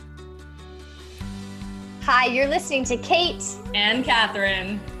Hi, you're listening to Kate and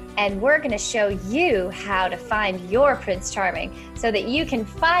Catherine, and we're going to show you how to find your Prince Charming so that you can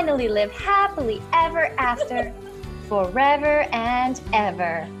finally live happily ever after, forever and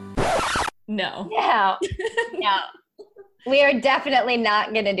ever. No. No. We are definitely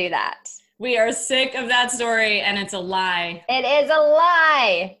not going to do that. We are sick of that story, and it's a lie. It is a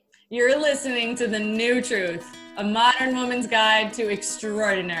lie. You're listening to The New Truth, a modern woman's guide to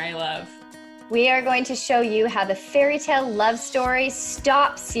extraordinary love. We are going to show you how the fairy tale love story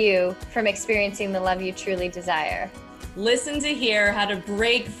stops you from experiencing the love you truly desire. Listen to hear how to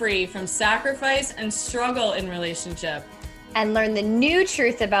break free from sacrifice and struggle in relationship. And learn the new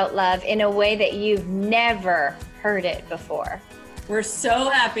truth about love in a way that you've never heard it before. We're so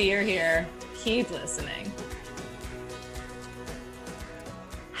happy you're here. Keep listening.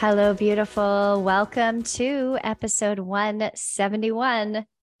 Hello, beautiful. Welcome to episode 171.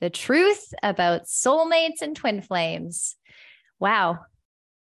 The truth about soulmates and twin flames. Wow.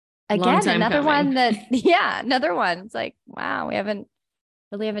 Again, another one another one. It's like, wow, we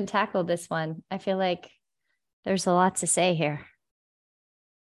haven't tackled this one. I feel like there's a lot to say here.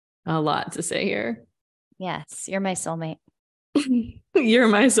 A lot to say here. Yes, you're my soulmate. You're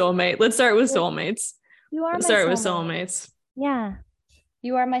my soulmate. Let's start with soulmates. Let's start with soulmates. Yeah.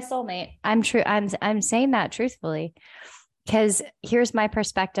 You are my soulmate. I'm saying that truthfully. Because here's my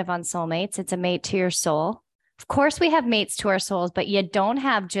perspective on soulmates. It's a mate to your soul. Of course, we have mates to our souls, but you don't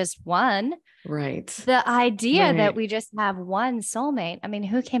have just one. Right. The idea that we just have one soulmate. I mean,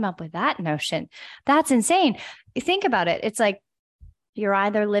 who came up with that notion? That's insane. You think about it. It's like you're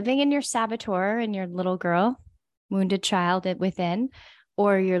either living in your saboteur and your little girl, wounded child within,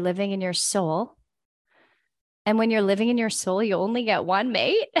 or you're living in your soul. And when you're living in your soul, you only get one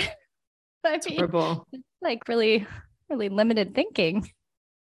mate. Horrible. Like really limited thinking.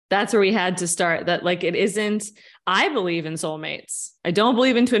 That's where we had to start. That like it isn't. I believe in soulmates. I don't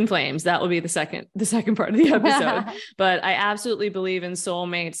believe in twin flames. That will be the second part of the episode. But I absolutely believe in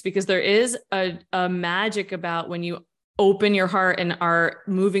soulmates because there is a magic about when you open your heart and are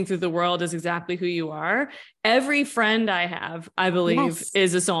moving through the world as exactly who you are. Every friend I have, I believe,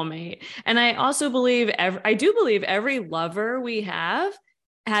 is a soulmate. And I also believe I do believe every lover we have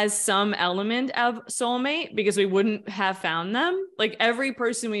has some element of soulmate because we wouldn't have found them. Like every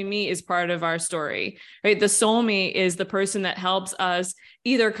person we meet is part of our story, right? The soulmate is the person that helps us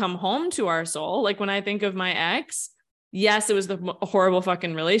either come home to our soul. Like when I think of my ex, yes, it was the horrible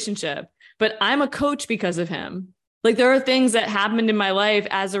fucking relationship, but I'm a coach because of him. Like there are things that happened in my life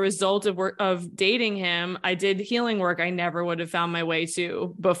as a result of dating him. I did healing work I never would have found my way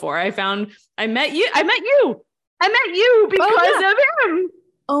to before. I met you because of him.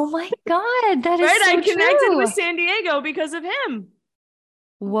 Oh my God. That is right. So I connected true. with San Diego because of him.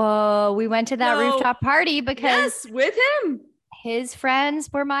 Whoa. We went to that rooftop party because with him. His friends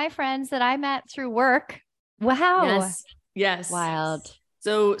were my friends that I met through work. Wow. Yes. Wild.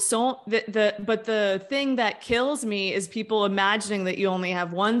 So but the thing that kills me is people imagining that you only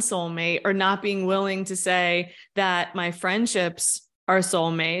have one soulmate or not being willing to say that my friendships are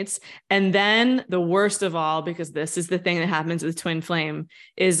soulmates. And then the worst of all, because this is the thing that happens with twin flame,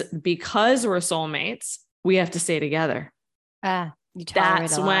 is because we're soulmates, we have to stay together.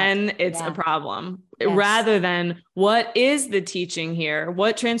 That's when it's a problem. Rather than what is the teaching here?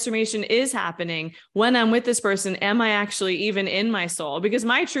 What transformation is happening when I'm with this person? Am I actually even in my soul? Because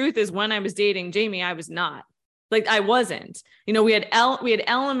my truth is when I was dating Jamie, I was not. Like I wasn't, we had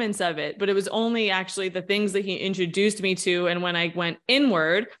elements of it, but it was only actually the things that he introduced me to. And when I went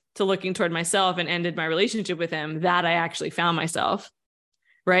inward to looking toward myself and ended my relationship with him, that I actually found myself.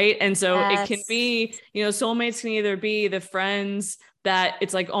 Right. And so it can be, soulmates can either be the friends that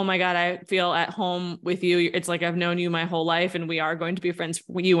it's like, oh my God, I feel at home with you. It's like, I've known you my whole life and we are going to be friends.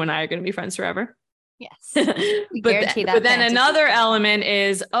 You and I are going to be friends forever. Yes. But then another element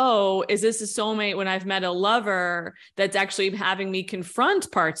is, is this a soulmate when I've met a lover that's actually having me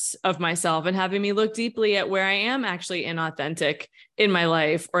confront parts of myself and having me look deeply at where I am actually inauthentic in my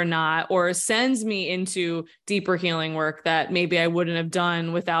life or not, or sends me into deeper healing work that maybe I wouldn't have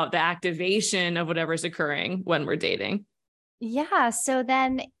done without the activation of whatever's occurring when we're dating. Yeah. So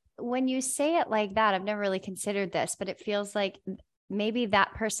then when you say it like that, I've never really considered this, but it feels like maybe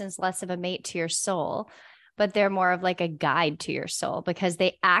that person's less of a mate to your soul, but they're more of like a guide to your soul because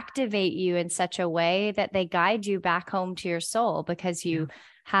they activate you in such a way that they guide you back home to your soul because you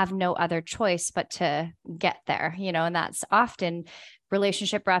have no other choice but to get there, and that's often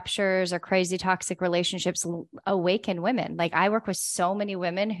relationship ruptures or crazy toxic relationships awaken women. Like I work with so many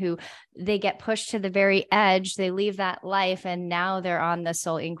women who they get pushed to the very edge, they leave that life, and now they're on the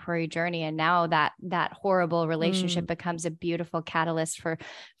soul inquiry journey. And now that horrible relationship becomes a beautiful catalyst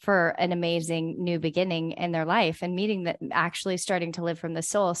for an amazing new beginning in their life and meeting that, actually starting to live from the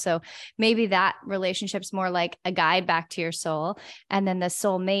soul. So maybe that relationship's more like a guide back to your soul. And then the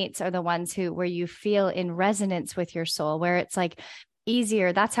soulmates are the ones where you feel in resonance with your soul, where it's like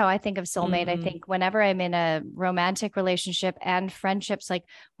easier. That's how I think of soulmate. I think whenever I'm in a romantic relationship and friendships, like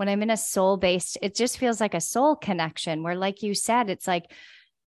when I'm in a soul-based, it just feels like a soul connection where, like you said, it's like,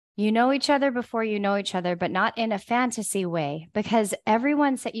 you know each other before you know each other, but not in a fantasy way, because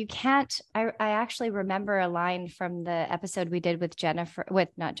everyone said you can't. I actually remember a line from the episode we did with Jeffrey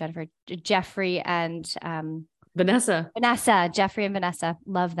and Vanessa, Jeffrey and Vanessa,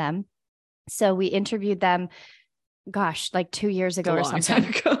 love them. So we interviewed them, gosh, like 2 years ago or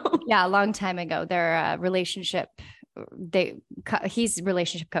something. Yeah, a long time ago. Their relationship, he's a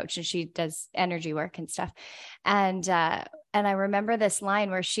relationship coach and she does energy work and stuff. And I remember this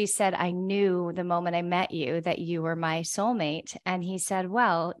line where she said, I knew the moment I met you that you were my soulmate. And he said,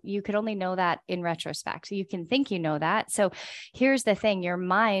 well, you could only know that in retrospect. You can think you know that. So here's the thing,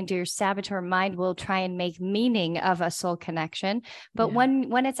 your saboteur mind will try and make meaning of a soul connection. But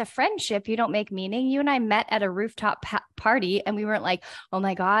when it's a friendship, you don't make meaning. You and I met at a rooftop party and we weren't like, oh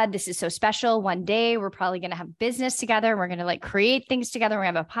my God, this is so special. One day we're probably going to have business together. We're going to like create things together. We're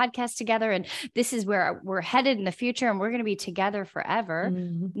going to have a podcast together. And this is where we're headed in the future. And we're going to be together forever.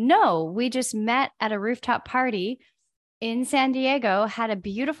 No, we just met at a rooftop party in San Diego, had a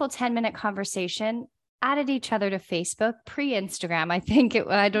beautiful 10-minute conversation, added each other to Facebook, pre-Instagram. I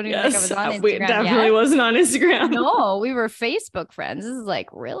don't even think I was on Instagram. We definitely wasn't on Instagram. No, we were Facebook friends. This is like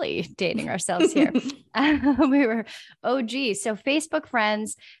really dating ourselves here. We were OG. So Facebook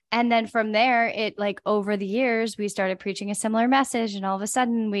friends. And then from there, it like over the years, we started preaching a similar message. And all of a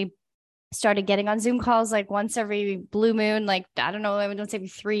sudden we started getting on Zoom calls like once every blue moon, like, I don't know, I don't say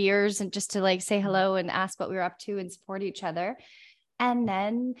 3 years, and just to like say hello and ask what we were up to and support each other. And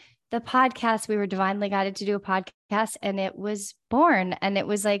then the podcast, we were divinely guided to do a podcast and it was born. And it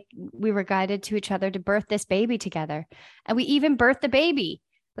was like, we were guided to each other to birth this baby together. And we even birthed the baby,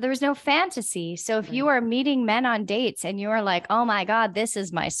 but there was no fantasy. So if you are meeting men on dates and you are like, oh my God, this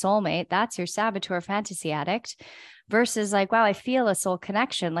is my soulmate, that's your saboteur fantasy addict. Versus like, wow, I feel a soul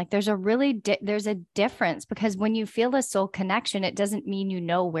connection. Like there's a difference, because when you feel a soul connection, it doesn't mean you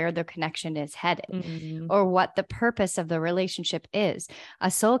know where the connection is headed or what the purpose of the relationship is. A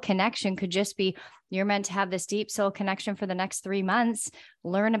soul connection could just be, you're meant to have this deep soul connection for the next 3 months,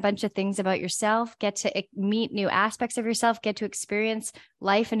 learn a bunch of things about yourself, get to meet new aspects of yourself, get to experience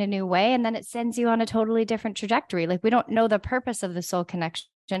life in a new way. And then it sends you on a totally different trajectory. Like we don't know the purpose of the soul connection,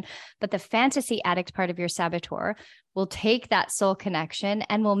 but the fantasy addict part of your saboteur will take that soul connection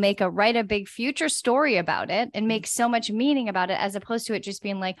and will write a big future story about it and make so much meaning about it, as opposed to it just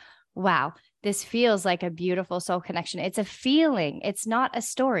being like, wow, this feels like a beautiful soul connection. It's a feeling. It's not a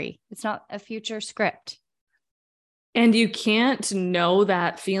story. It's not a future script. And you can't know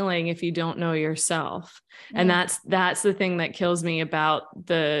that feeling if you don't know yourself. And that's the thing that kills me about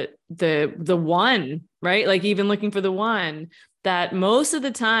the one, right? Like even looking for the one, that most of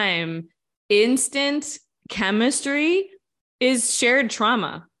the time, instant chemistry is shared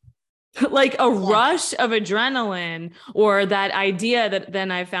trauma. Like a rush of adrenaline, or that idea that then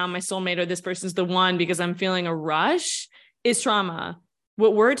I found my soulmate or this person's the one because I'm feeling a rush, is trauma.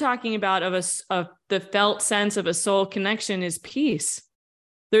 What we're talking about of the felt sense of a soul connection is peace.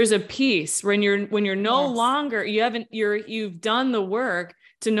 There's a peace when you're no longer, you've done the work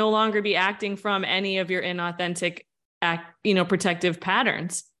to no longer be acting from any of your inauthentic protective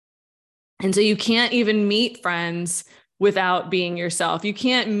patterns. And so you can't even meet friends without being yourself. You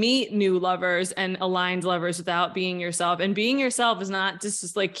can't meet new lovers and aligned lovers without being yourself. And being yourself is not just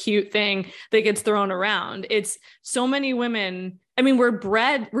this like cute thing that gets thrown around. It's so many women. I mean,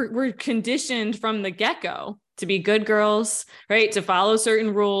 we're conditioned from the get-go to be good girls, right? To follow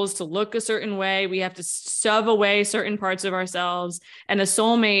certain rules, to look a certain way. We have to shove away certain parts of ourselves. And a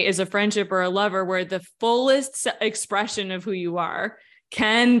soulmate is a friendship or a lover where the fullest expression of who you are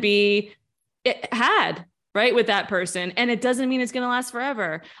can be had, right, with that person. And it doesn't mean it's going to last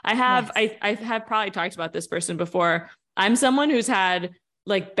forever. I have probably talked about this person before. I'm someone who's had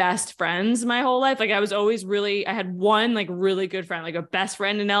like best friends my whole life. Like I was always I had one like really good friend, like a best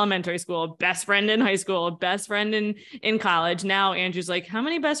friend in elementary school, a best friend in high school, a best friend in college. Now Andrew's like, how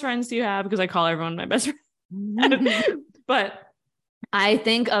many best friends do you have? Because I call everyone my best friend. But I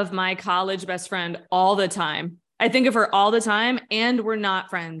think of my college best friend all the time I think of her all the time, and we're not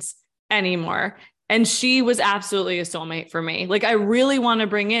friends anymore. And she was absolutely a soulmate for me. Like, I really want to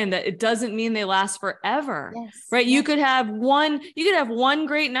bring in that it doesn't mean they last forever, right? Yes. You could have one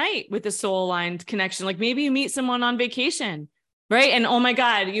great night with a soul aligned connection. Like maybe you meet someone on vacation, right? And oh my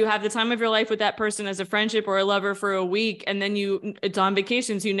God, you have the time of your life with that person as a friendship or a lover for a week. And then it's on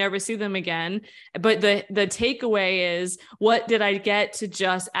vacations, you never see them again. But the takeaway is, what did I get to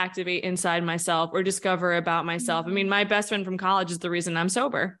just activate inside myself or discover about myself? I mean, my best friend from college is the reason I'm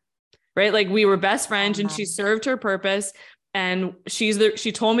sober. Right? Like we were best friends and she served her purpose. And she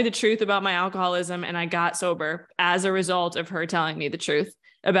told me the truth about my alcoholism, and I got sober as a result of her telling me the truth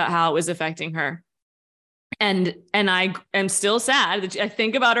about how it was affecting her. And I am still sad that I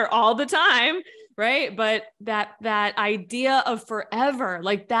think about her all the time. Right. But that idea of forever,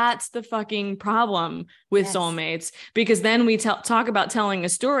 like that's the fucking problem with soulmates, because then we talk about telling a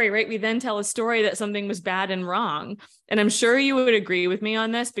story, right? We then tell a story that something was bad and wrong. And I'm sure you would agree with me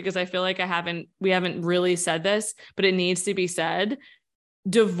on this, because I feel like we haven't really said this, but it needs to be said.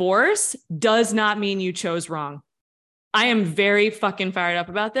 Divorce does not mean you chose wrong. I am very fucking fired up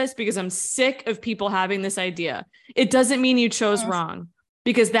about this because I'm sick of people having this idea. It doesn't mean you chose wrong.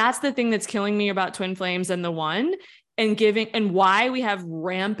 Because that's the thing that's killing me about Twinflames and the one, and why we have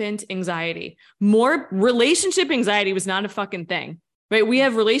rampant anxiety. More relationship anxiety was not a fucking thing, right? We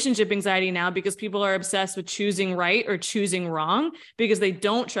have relationship anxiety now because people are obsessed with choosing right or choosing wrong, because they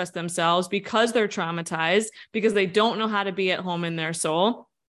don't trust themselves, because they're traumatized, because they don't know how to be at home in their soul.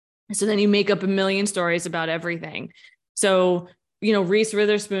 So then you make up a million stories about everything. So, Reese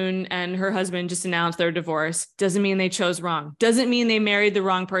Witherspoon and her husband just announced their divorce. Doesn't mean they chose wrong. Doesn't mean they married the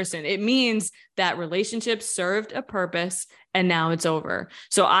wrong person. It means that relationship served a purpose and now it's over.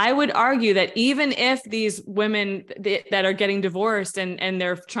 So I would argue that even if these women that are getting divorced and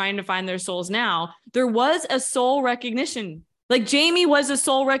they're trying to find their souls now, there was a soul recognition. Like Jamie was a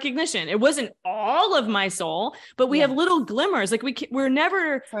soul recognition. It wasn't all of my soul, but we have little glimmers. Like we're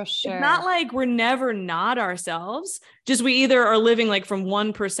never, for sure. It's not like we're never not ourselves. Just we either are living like from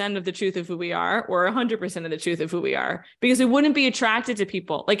 1% of the truth of who we are or 100% of the truth of who we are, because we wouldn't be attracted to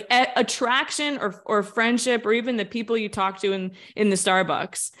people like attraction or friendship, or even the people you talk to in the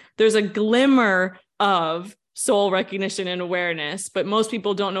Starbucks. There's a glimmer of soul recognition and awareness, but most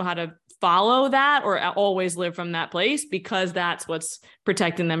people don't know how to follow that or always live from that place, because that's what's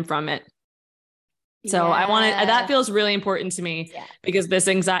protecting them from it. So that feels really important to me, because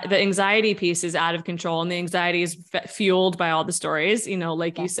the anxiety piece is out of control, and the anxiety is fueled by all the stories,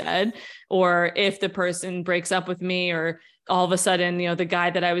 like you said, or if the person breaks up with me, or all of a sudden, the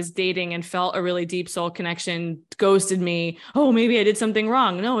guy that I was dating and felt a really deep soul connection ghosted me. Oh, maybe I did something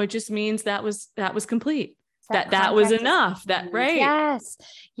wrong. No, it just means that was complete. That was enough. Right. Yes.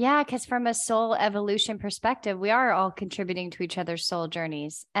 Yeah. Cause from a soul evolution perspective, we are all contributing to each other's soul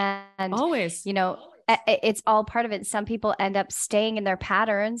journeys, and always, it's all part of it. Some people end up staying in their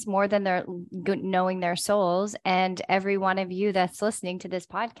patterns more than they're knowing their souls. And every one of you that's listening to this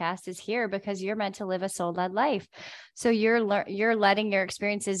podcast is here because you're meant to live a soul-led life. So you're letting your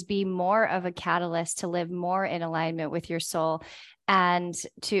experiences be more of a catalyst to live more in alignment with your soul.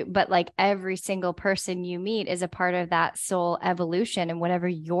 But like every single person you meet is a part of that soul evolution, and whatever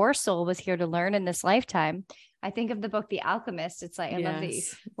your soul was here to learn in this lifetime. I think of the book, The Alchemist. It's like, I love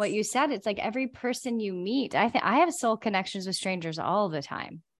what you said. It's like every person you meet, I have soul connections with strangers all the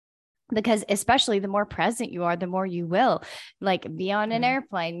time. Because especially the more present you are, the more you will like be on an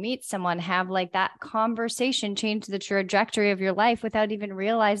airplane, meet someone, have like that conversation, change the trajectory of your life without even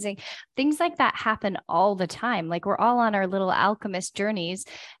realizing. Things like that happen all the time. Like we're all on our little alchemist journeys,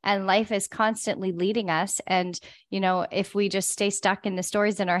 and life is constantly leading us. And, if we just stay stuck in the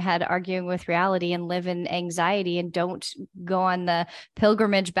stories in our head, arguing with reality, and live in anxiety, and don't go on the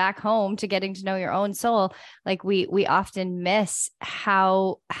pilgrimage back home to getting to know your own soul, like we often miss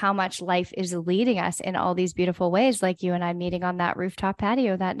how much life is leading us in all these beautiful ways, like you and I meeting on that rooftop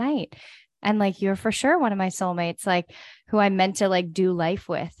patio that night. And like, you're for sure one of my soulmates, like who I'm meant to like do life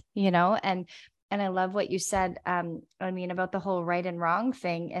with, and I love what you said. About the whole right and wrong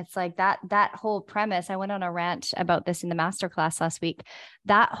thing. It's like that whole premise. I went on a rant about this in the masterclass last week.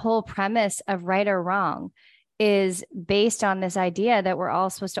 That whole premise of right or wrong is based on this idea that we're all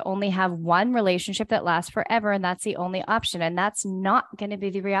supposed to only have one relationship that lasts forever, and that's the only option. And that's not going to be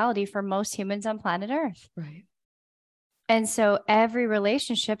the reality for most humans on planet Earth. Right. And so every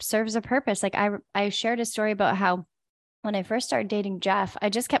relationship serves a purpose. Like I shared a story about how when I first started dating Jeff, I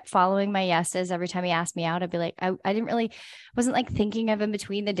just kept following my yeses. Every time he asked me out, I'd be like, I didn't really, wasn't like thinking of him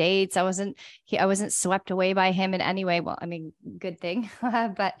between the dates. I wasn't swept away by him in any way. Well, I mean, good thing,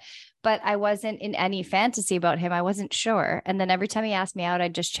 but I wasn't in any fantasy about him. I wasn't sure. And then every time he asked me out,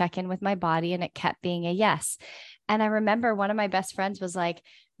 I'd just check in with my body and it kept being a yes. And I remember one of my best friends was like,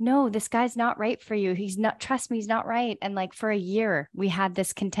 no, this guy's not right for you. He's not, trust me, he's not right. And like for a year, we had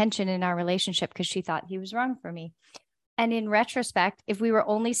this contention in our relationship because she thought he was wrong for me. And in retrospect, if we were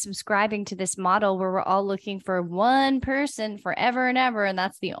only subscribing to this model where we're all looking for one person forever and ever, and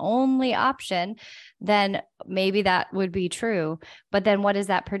that's the only option, then maybe that would be true. But then what does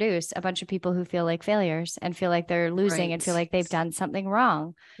that produce? A bunch of people who feel like failures and feel like they're losing and feel like they've done something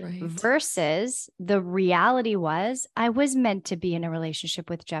wrong. Right. Versus the reality was I was meant to be in a relationship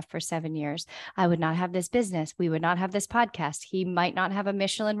with Jeff for 7 years. I would not have this business. We would not have this podcast. He might not have a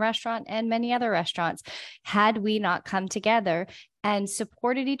Michelin restaurant and many other restaurants had we not come together and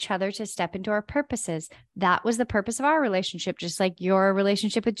supported each other to step into our purposes. That was the purpose of our relationship, just like your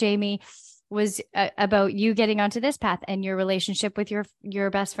relationship with Jamie was about you getting onto this path, and your relationship with your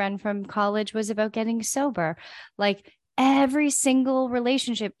best friend from college was about getting sober. Like every single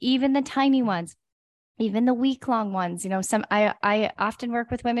relationship, even the tiny ones, even the week-long ones, I often work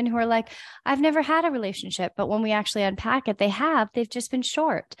with women who are like, I've never had a relationship, but when we actually unpack it, they've just been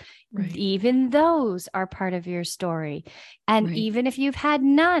short. Right. Even those are part of your story. And even if you've had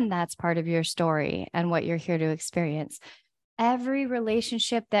none, that's part of your story and what you're here to experience. Every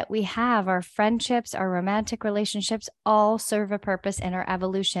relationship that we have, our friendships, our romantic relationships, all serve a purpose in our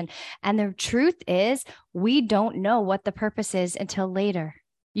evolution. And the truth is, we don't know what the purpose is until later.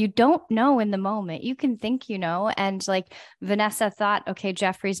 You don't know in the moment. You can think, and like Vanessa thought, okay,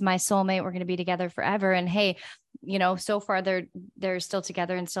 Jeffrey's my soulmate. We're going to be together forever. And hey, so far they're still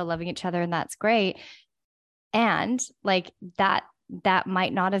together and still loving each other. And that's great. And like that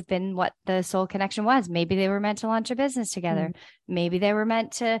might not have been what the soul connection was. Maybe they were meant to launch a business together. Maybe they were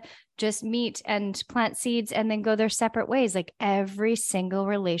meant to just meet and plant seeds and then go their separate ways. Like every single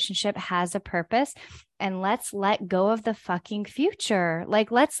relationship has a purpose, and let's let go of the fucking future.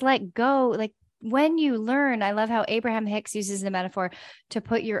 Like, let's let go. Like when you learn, I love how Abraham Hicks uses the metaphor to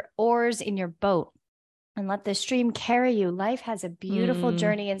put your oars in your boat and let the stream carry you. Life has a beautiful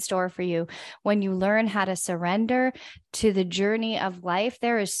journey in store for you. When you learn how to surrender to the journey of life,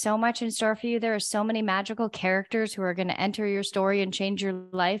 there is so much in store for you. There are so many magical characters who are going to enter your story and change your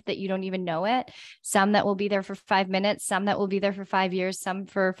life that you don't even know it. Some that will be there for 5 minutes, some that will be there for 5 years, some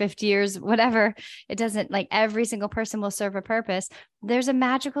for 50 years, whatever. It doesn't, like, every single person will serve a purpose. There's a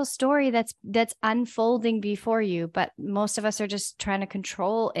magical story that's unfolding before you, but most of us are just trying to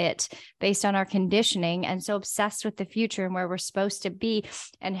control it based on our conditioning, and so obsessed with the future and where we're supposed to be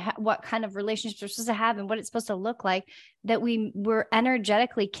and what kind of relationships we're supposed to have and what it's supposed to look like, that we're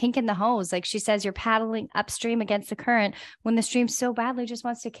energetically kinking the hose. Like she says, you're paddling upstream against the current when the stream so badly just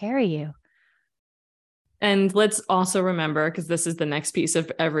wants to carry you. And let's also remember, because this is the next piece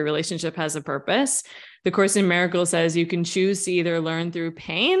of every relationship has a purpose. The Course in Miracles says you can choose to either learn through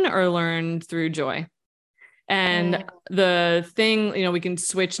pain or learn through joy. And the thing, we can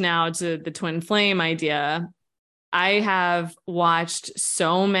switch now to the twin flame idea. I have watched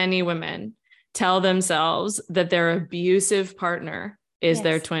so many women tell themselves that their abusive partner is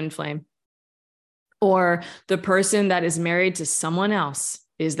their twin flame, or the person that is married to someone else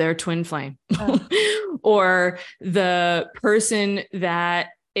is their twin flame, or the person that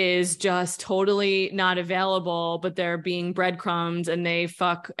is just totally not available, but they're being breadcrumbed and they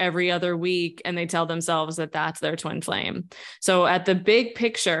fuck every other week and they tell themselves that that's their twin flame. So at the big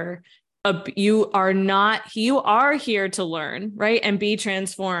picture, you are here to learn, right? And be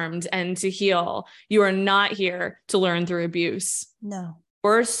transformed and to heal. You are not here to learn through abuse. No.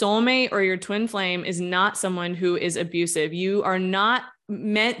 Your soulmate or your twin flame is not someone who is abusive. You are not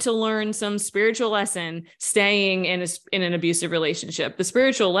meant to learn some spiritual lesson staying in an abusive relationship. The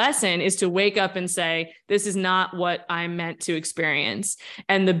spiritual lesson is to wake up and say, this is not what I'm meant to experience.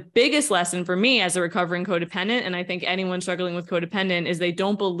 And the biggest lesson for me as a recovering codependent, and I think anyone struggling with codependent, is they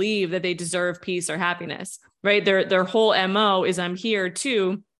don't believe that they deserve peace or happiness, right? Their whole MO is, I'm here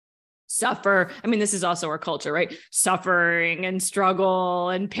to suffer. I mean, this is also our culture, right? Suffering and struggle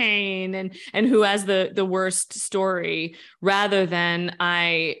and pain and who has the worst story, rather than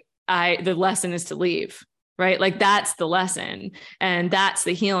the lesson is to leave, right? Like that's the lesson. And that's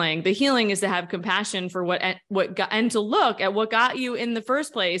the healing. The healing is to have compassion for what got, and to look at what got you in the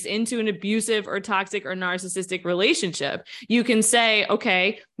first place into an abusive or toxic or narcissistic relationship. You can say,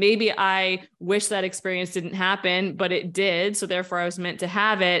 okay, maybe I wish that experience didn't happen, but it did. So therefore I was meant to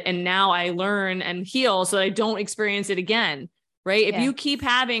have it. And now I learn and heal so that I don't experience it again, right? If you keep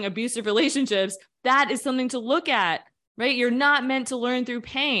having abusive relationships, that is something to look at. Right? You're not meant to learn through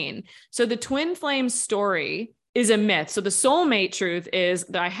pain. So the twin flame story is a myth. So the soulmate truth is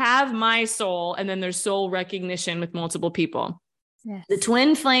that I have my soul, and then there's soul recognition with multiple people. Yes. The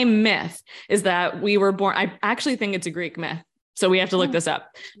twin flame myth is that we were born. I actually think it's a Greek myth. So we have to look this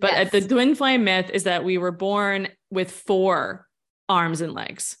up. But the twin flame myth is that we were born with 4 arms and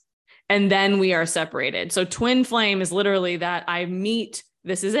legs, and then we are separated. So twin flame is literally that I meet,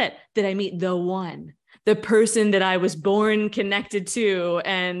 this is it, that I meet the one, the person that I was born connected to,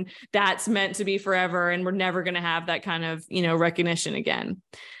 and that's meant to be forever. And we're never going to have that kind of, recognition again.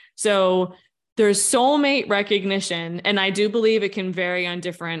 So there's soulmate recognition. And I do believe it can vary on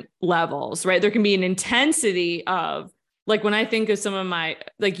different levels, right? There can be an intensity of, like, when I think of some of my,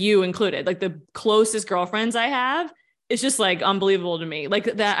 like you included, like the closest girlfriends I have, it's just like unbelievable to me. Like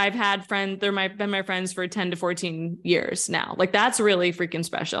that I've had friends, been my friends for 10 to 14 years now. Like that's really freaking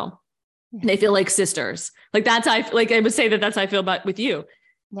special. They feel like sisters. Like that's, I would say that's how I feel about with you.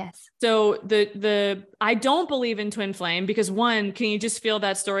 Yes. So I don't believe in twin flame because, one, can you just feel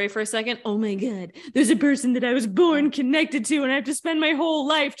that story for a second? Oh my God, there's a person that I was born connected to, and I have to spend my whole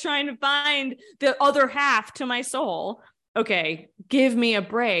life trying to find the other half to my soul. Okay. Give me a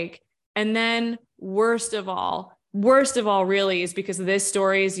break. And then worst of all really is because this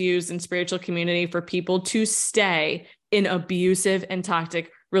story is used in spiritual community for people to stay in abusive and toxic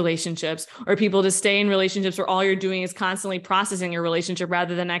relationships, or people to stay in relationships where all you're doing is constantly processing your relationship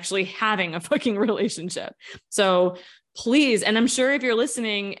rather than actually having a fucking relationship. So please, and I'm sure if you're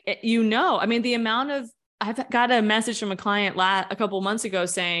listening, I mean, the amount of, I've got a message from a client a couple of months ago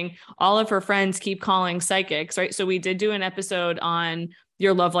saying all of her friends keep calling psychics, right? So we did do an episode on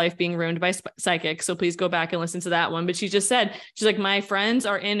your love life being ruined by psychics. So please go back and listen to that one. But she just said, she's like, my friends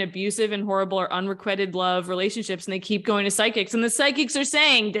are in abusive and horrible or unrequited love relationships, and they keep going to psychics, and the psychics are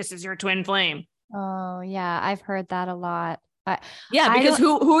saying, this is your twin flame. Oh yeah. I've heard that a lot. Because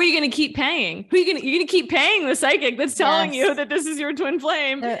who are you going to keep paying? You're going to keep paying the psychic that's telling you that this is your twin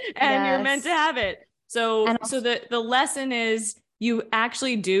flame and you're meant to have it. So the lesson is you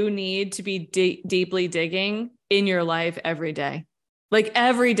actually do need to be deeply digging in your life every day. Like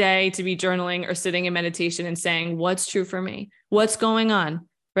every day to be journaling or sitting in meditation and saying, what's true for me? What's going on?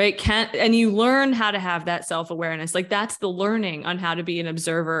 Right. And you learn how to have that self-awareness. Like that's the learning on how to be an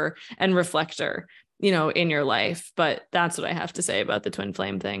observer and reflector, in your life. But that's what I have to say about the twin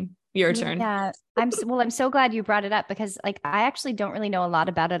flame thing. Your turn. Yeah. I'm so glad you brought it up, because like, I actually don't really know a lot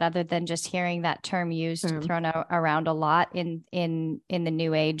about it other than just hearing that term used, thrown around a lot in the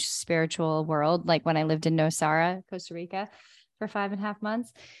new age spiritual world. Like when I lived in Nosara, Costa Rica, for 5.5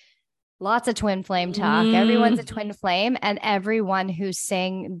 months. Lots of twin flame talk. Everyone's a twin flame, and everyone who's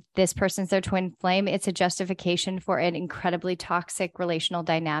saying this person's their twin flame, it's a justification for an incredibly toxic relational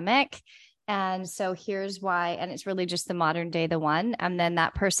dynamic. And so here's why. And it's really just the modern day, the one. And then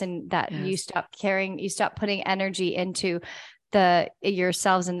that person that you stop putting energy into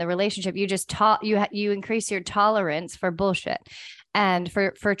yourselves in the relationship. You just you increase your tolerance for bullshit and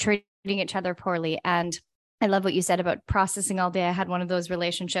for treating each other poorly. And I love what you said about processing all day. I had one of those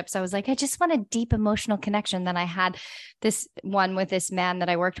relationships. I was like, I just want a deep emotional connection. Then I had this one with this man that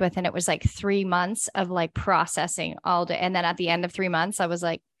I worked with, and it was like 3 months of like processing all day. And then at the end of 3 months, I was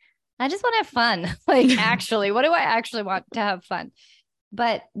like, I just want to have fun. Like, actually, what do I actually want to have fun?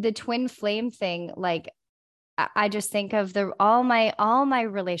 But the twin flame thing, like, I just think of all my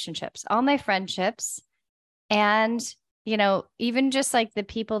relationships, all my friendships, and even just like the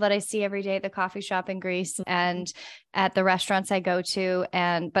people that I see every day at the coffee shop in Greece and at the restaurants I go to.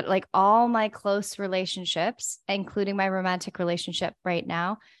 But like all my close relationships, including my romantic relationship right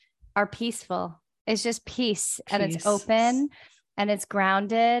now, are peaceful. It's just peace. And it's open and it's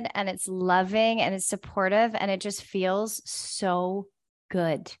grounded and it's loving and it's supportive. And it just feels so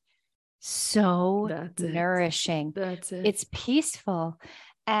good. So nourishing. That's it. It's peaceful.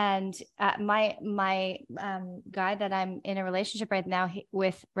 And my guy that I'm in a relationship right now,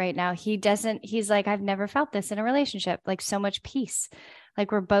 he's like, I've never felt this in a relationship, like so much peace.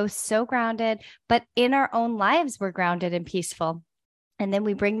 Like we're both so grounded, but in our own lives, we're grounded and peaceful. And then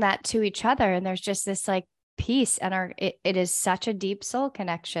we bring that to each other. And there's just this like peace, and it is such a deep soul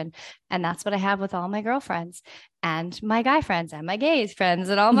connection. And that's what I have with all my girlfriends and my guy friends and my gay friends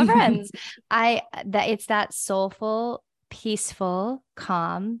and all my friends. It's that soulful, peaceful,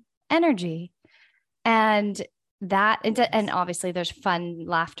 calm energy. And and obviously there's fun,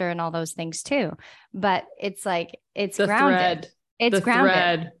 laughter, and all those things too. But it's like, it's the grounded. Thread. It's the grounded.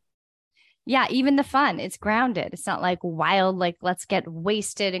 Thread. Yeah, even the fun, it's grounded. It's not like wild, like let's get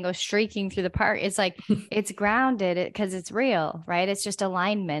wasted and go streaking through the park. It's like, it's grounded because it's real, right? It's just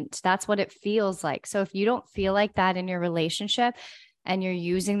alignment. That's what it feels like. So if you don't feel like that in your relationship and you're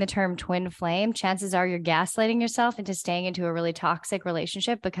using the term twin flame, chances are you're gaslighting yourself into staying into a really toxic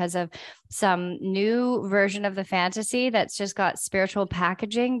relationship because of some new version of the fantasy that's just got spiritual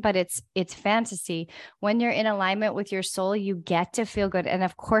packaging, but it's fantasy. When you're in alignment with your soul, you get to feel good. And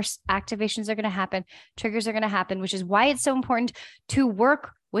of course, activations are going to happen, triggers are going to happen, which is why it's so important to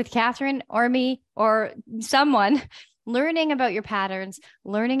work with Catherine or me or someone, learning about your patterns,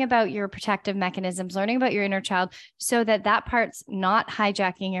 learning about your protective mechanisms, learning about your inner child, so that part's not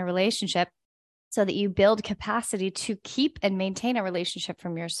hijacking your relationship, so that you build capacity to keep and maintain a relationship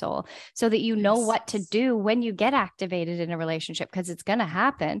from your soul, so that you know what to do when you get activated in a relationship, because it's going to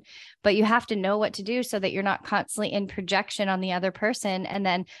happen, but you have to know what to do so that you're not constantly in projection on the other person and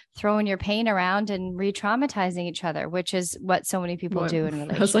then throwing your pain around and re-traumatizing each other, which is what so many people do in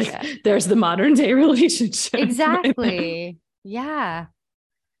relationships. I was like, there's the modern day relationship. Exactly. Yeah.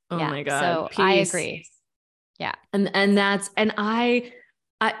 Oh my God. So Peace. I agree. Yeah. And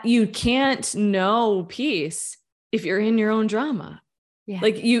you can't know peace if you're in your own drama. Yeah.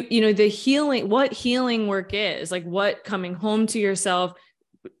 Like the healing, what healing work is, like what coming home to yourself,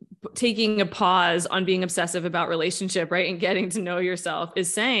 taking a pause on being obsessive about relationship, right? And getting to know yourself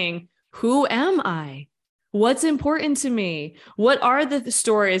is saying, who am I? What's important to me? What are the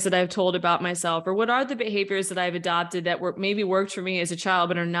stories that I've told about myself? Or what are the behaviors that I've adopted that maybe worked for me as a child,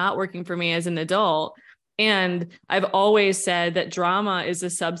 but are not working for me as an adult? And I've always said that drama is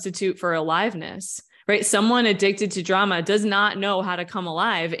a substitute for aliveness, right? Someone addicted to drama does not know how to come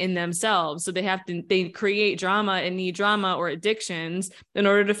alive in themselves. So they create drama and need drama or addictions in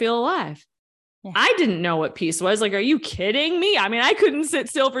order to feel alive. Yeah. I didn't know what peace was. Like, are you kidding me? I mean, I couldn't sit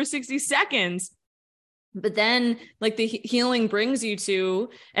still for 60 seconds. But then like the healing brings you to,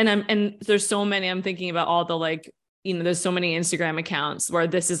 and there's so many, I'm thinking about all the like, there's so many Instagram accounts where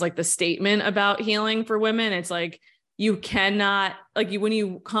this is like the statement about healing for women. It's like, you cannot, like when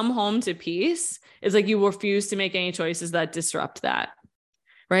you come home to peace, it's like you refuse to make any choices that disrupt that.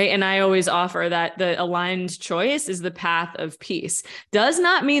 Right. And I always offer that the aligned choice is the path of peace. Does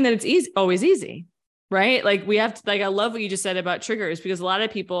not mean that it's always easy. Right. Like we have to, like, I love what you just said about triggers, because a lot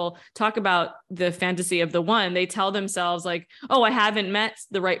of people talk about the fantasy of the one. They tell themselves like, oh, I haven't met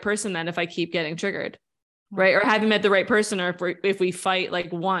the right person then if I keep getting triggered. Right. Or haven't met the right person, or if we fight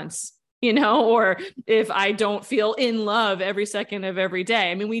like once, or if I don't feel in love every second of every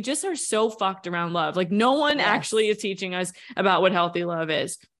day. I mean, we just are so fucked around love. Like no one actually is teaching us about what healthy love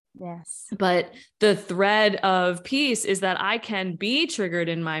is. Yes. But the thread of peace is that I can be triggered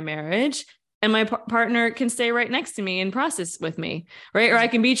in my marriage, and my partner can stay right next to me and process with me, right? Or I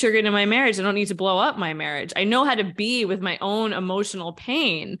can be triggered in my marriage. I don't need to blow up my marriage. I know how to be with my own emotional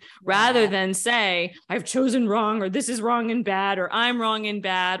pain rather than say, I've chosen wrong, or this is wrong and bad, or I'm wrong and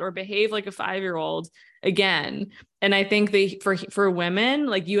bad, or behave like a 5-year-old again. And I think for women,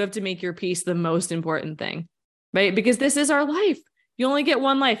 like you have to make your peace the most important thing, right? Because this is our life. You only get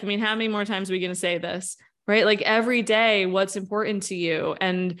one life. I mean, how many more times are we going to say this? Right? Like every day, what's important to you.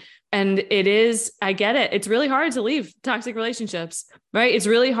 And it is, I get it. It's really hard to leave toxic relationships, right? It's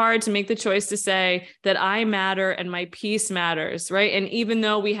really hard to make the choice to say that I matter and my peace matters, right? And even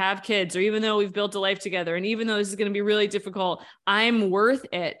though we have kids, or even though we've built a life together, and even though this is going to be really difficult, I'm worth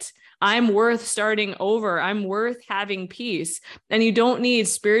it. I'm worth starting over. I'm worth having peace. And you don't need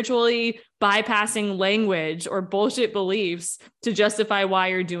spiritually bypassing language or bullshit beliefs to justify why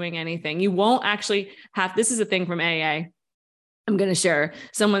you're doing anything. You won't actually have, this is a thing from AA. I'm going to share.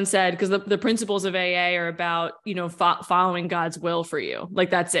 Someone said, because the principles of AA are about, following God's will for you. Like,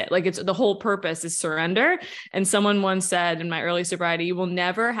 that's it. Like, it's the whole purpose is surrender. And someone once said in my early sobriety, you will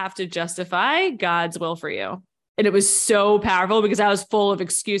never have to justify God's will for you. And it was so powerful because I was full of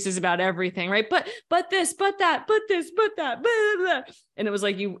excuses about everything, right? But this, but that, but this, but that, blah, blah. And it was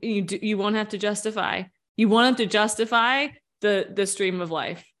like, you won't have to justify. You won't have to justify the stream of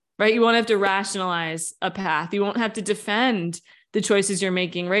life, right? You won't have to rationalize a path. You won't have to defend the choices you're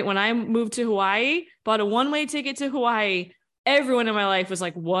making, right? When I moved to Hawaii, bought a one-way ticket to Hawaii, everyone in my life was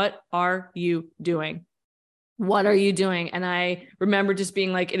like, what are you doing? What are you doing? And I remember just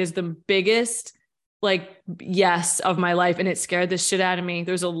being like, it is the biggest like yes of my life. And it scared the shit out of me.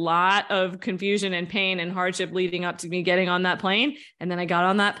 There's a lot of confusion and pain and hardship leading up to me getting on that plane. And then I got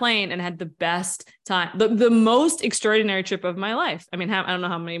on that plane and had the best time, the most extraordinary trip of my life. I mean, I don't know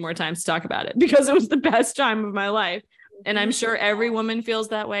how many more times to talk about it because it was the best time of my life. And I'm sure every woman feels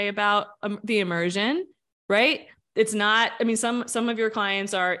that way about the immersion, right? It's not, I mean, some of your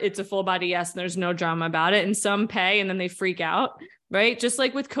clients it's a full body yes, and there's no drama about it. And some pay and then they freak out, right? Just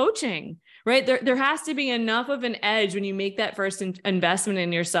like with coaching, right? There has to be enough of an edge when you make that first investment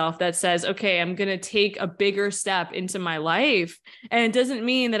in yourself that says, okay, I'm going to take a bigger step into my life. And it doesn't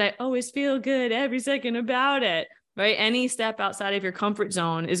mean that I always feel good every second about it, right? Any step outside of your comfort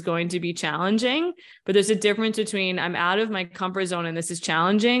zone is going to be challenging, but there's a difference between I'm out of my comfort zone and this is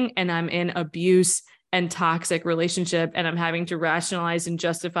challenging, and I'm in abuse and toxic relationship, and I'm having to rationalize and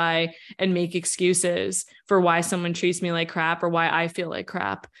justify and make excuses for why someone treats me like crap or why I feel like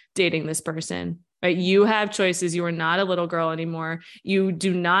crap dating this person, right? You have choices. You are not a little girl anymore. You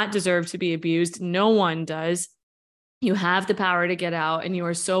do not deserve to be abused. No one does. You have the power to get out, and you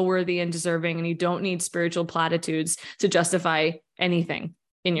are so worthy and deserving, and you don't need spiritual platitudes to justify anything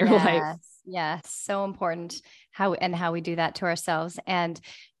in your life. Yes. So important how we do that to ourselves. And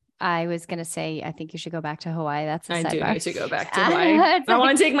I was going to say, I think you should go back to Hawaii. That's a sidebar. I do need to go back to Hawaii. I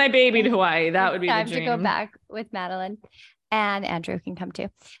want to take my baby to Hawaii. That would be the dream. Time to go back with Madeline, and Andrew can come too.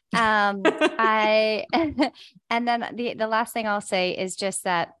 And then the last thing I'll say is just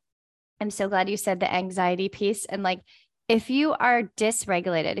that I'm so glad you said the anxiety piece. And like, if you are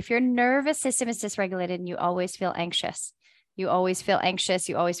dysregulated, if your nervous system is dysregulated and you always feel anxious, you always feel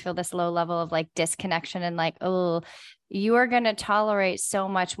this low level of like disconnection and like, oh, you are going to tolerate so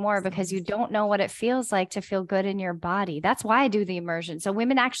much more because you don't know what it feels like to feel good in your body. That's why I do the immersion. So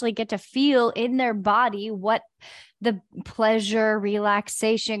women actually get to feel in their body what the pleasure,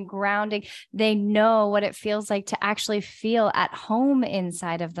 relaxation, grounding, they know what it feels like to actually feel at home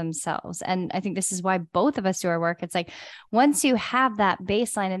inside of themselves. And I think this is why both of us do our work. It's like, once you have that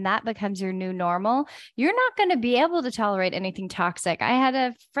baseline and that becomes your new normal, you're not going to be able to tolerate anything toxic. I had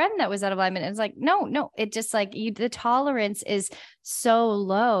a friend that was out of alignment. And it's like, no, it just like the tolerance is so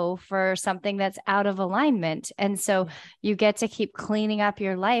low for something that's out of alignment. And so you get to keep cleaning up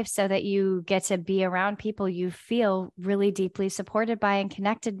your life so that you get to be around people you feel really deeply supported by and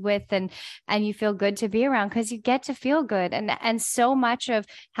connected with, and you feel good to be around because you get to feel good. And so much of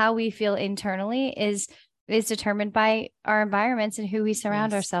how we feel internally is determined by our environments and who we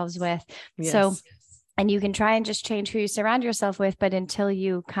surround ourselves with. So and you can try and just change who you surround yourself with, but until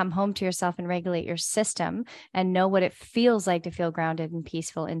you come home to yourself and regulate your system and know what it feels like to feel grounded and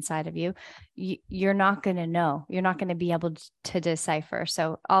peaceful inside of you, you're not going to know. You're not going to be able to decipher.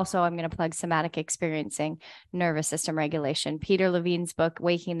 So also I'm going to plug somatic experiencing, nervous system regulation. Peter Levine's book,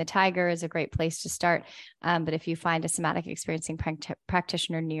 Waking the Tiger, is a great place to start. But if you find a somatic experiencing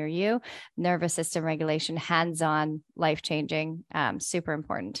practitioner near you, nervous system regulation, hands-on, life-changing, super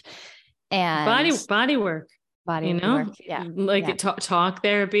important. And body work, work. Yeah. Like talk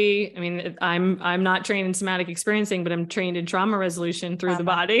therapy. I mean, I'm not trained in somatic experiencing, but I'm trained in trauma resolution through the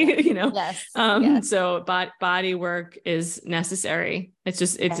body, Yes. So body work is necessary. It's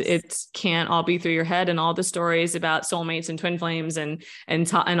just, it can't all be through your head, and all the stories about soulmates and twin flames and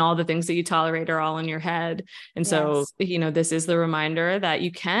all the things that you tolerate are all in your head. And so, this is the reminder that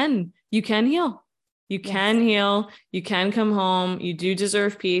you can heal. You can heal, you can come home, you do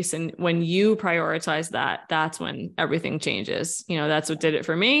deserve peace. And when you prioritize that, that's when everything changes. That's what did it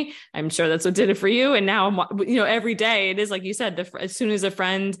for me. I'm sure that's what did it for you. And now, every day it is, like you said, as soon as a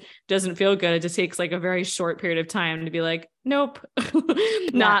friend doesn't feel good, it just takes like a very short period of time to be like, nope,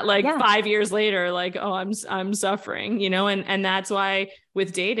 not like 5 years later, like, oh, I'm suffering, and that's why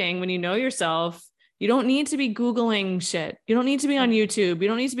with dating, when you know yourself, you don't need to be Googling shit. You don't need to be on YouTube. You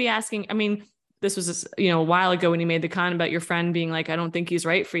don't need to be asking. I mean, this was, a while ago when you made the comment about your friend being like, I don't think he's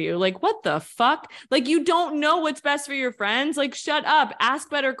right for you. Like, what the fuck? Like, you don't know what's best for your friends. Like, shut up, ask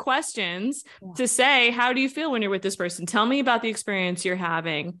better questions to say, how do you feel when you're with this person? Tell me about the experience you're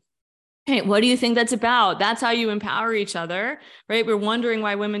having. Hey, what do you think that's about? That's how you empower each other, right? We're wondering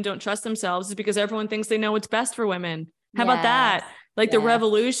why women don't trust themselves is because everyone thinks they know what's best for women. How about that? Like the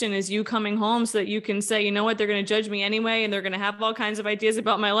revolution is you coming home so that you can say, you know what, they're going to judge me anyway. And they're going to have all kinds of ideas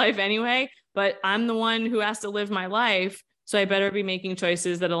about my life anyway, but I'm the one who has to live my life. So I better be making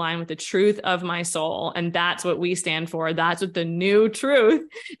choices that align with the truth of my soul. And that's what we stand for. That's what the new truth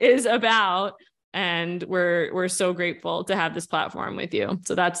is about. And we're so grateful to have this platform with you.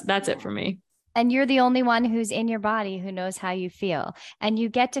 So that's it for me. And you're the only one who's in your body who knows how you feel. And you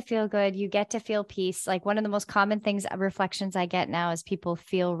get to feel good. You get to feel peace. Like one of the most common things, reflections I get now is people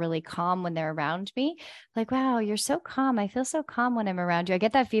feel really calm when they're around me. Like, wow, you're so calm. I feel so calm when I'm around you. I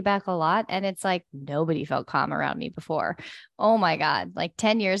get that feedback a lot. And it's like, nobody felt calm around me before. Oh my God. Like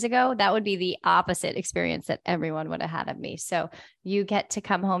 10 years ago, that would be the opposite experience that everyone would have had of me. So you get to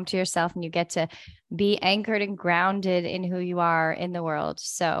come home to yourself and you get to be anchored and grounded in who you are in the world.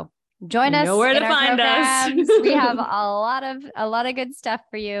 So join us in our programs. We have a lot of good stuff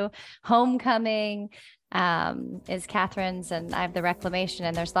for you. Homecoming is Catherine's, and I have the Reclamation,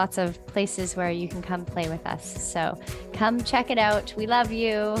 and there's lots of places where you can come play with us. So come check it out. We love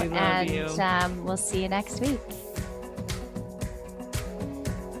you. We'll see you next week.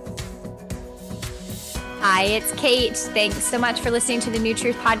 Hi, it's Kate. Thanks so much for listening to the New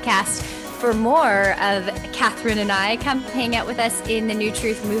Truth podcast. For more of Catherine and I, come hang out with us in the New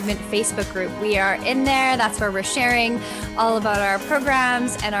Truth Movement Facebook group. We are in there. That's where we're sharing all about our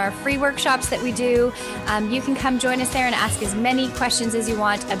programs and our free workshops that we do. You can come join us there and ask as many questions as you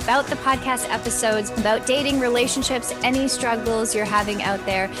want about the podcast episodes, about dating, relationships, any struggles you're having out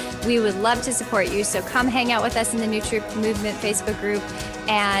there. We would love to support you. So come hang out with us in the New Truth Movement Facebook group,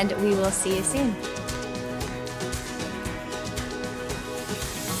 and we will see you soon.